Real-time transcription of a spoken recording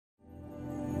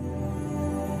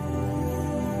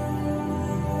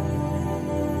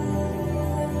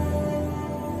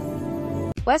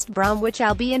West Bromwich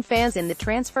Albion fans in the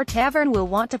Transfer Tavern will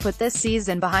want to put this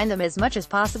season behind them as much as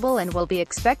possible and will be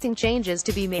expecting changes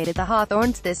to be made at the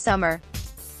Hawthorns this summer.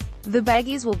 The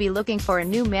Baggies will be looking for a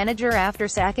new manager after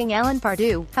sacking Alan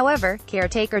Pardew. However,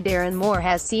 caretaker Darren Moore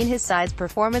has seen his side's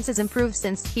performances improve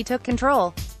since he took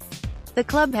control. The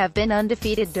club have been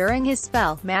undefeated during his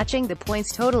spell, matching the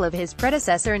points total of his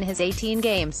predecessor in his 18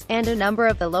 games, and a number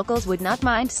of the locals would not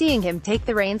mind seeing him take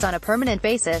the reins on a permanent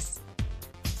basis.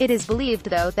 It is believed,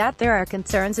 though, that there are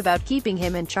concerns about keeping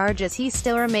him in charge as he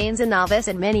still remains a novice,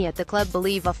 and many at the club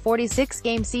believe a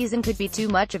 46-game season could be too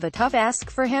much of a tough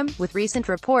ask for him, with recent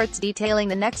reports detailing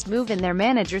the next move in their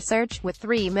manager search, with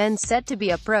 3 men set to be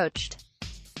approached.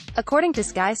 According to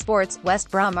Sky Sports,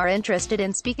 West Brom are interested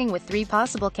in speaking with 3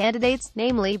 possible candidates,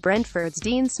 namely Brentford's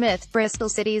Dean Smith, Bristol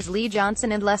City's Lee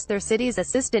Johnson and Leicester City's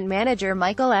assistant manager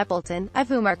Michael Appleton, of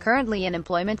whom are currently in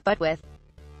employment, but with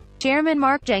Chairman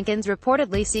Mark Jenkins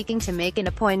reportedly seeking to make an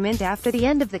appointment after the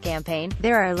end of the campaign.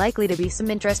 There are likely to be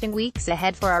some interesting weeks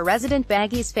ahead for our resident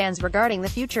Baggies fans regarding the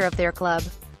future of their club.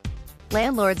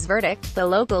 Landlord's verdict: the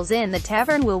locals in the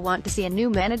tavern will want to see a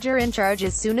new manager in charge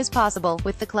as soon as possible,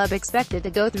 with the club expected to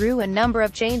go through a number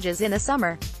of changes in the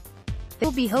summer.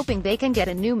 They'll be hoping they can get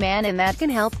a new man in that can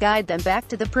help guide them back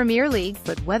to the Premier League,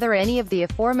 but whether any of the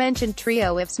aforementioned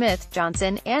trio of Smith,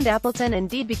 Johnson, and Appleton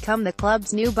indeed become the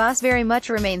club's new boss very much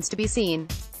remains to be seen.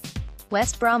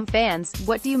 West Brom fans,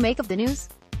 what do you make of the news?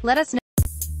 Let us know.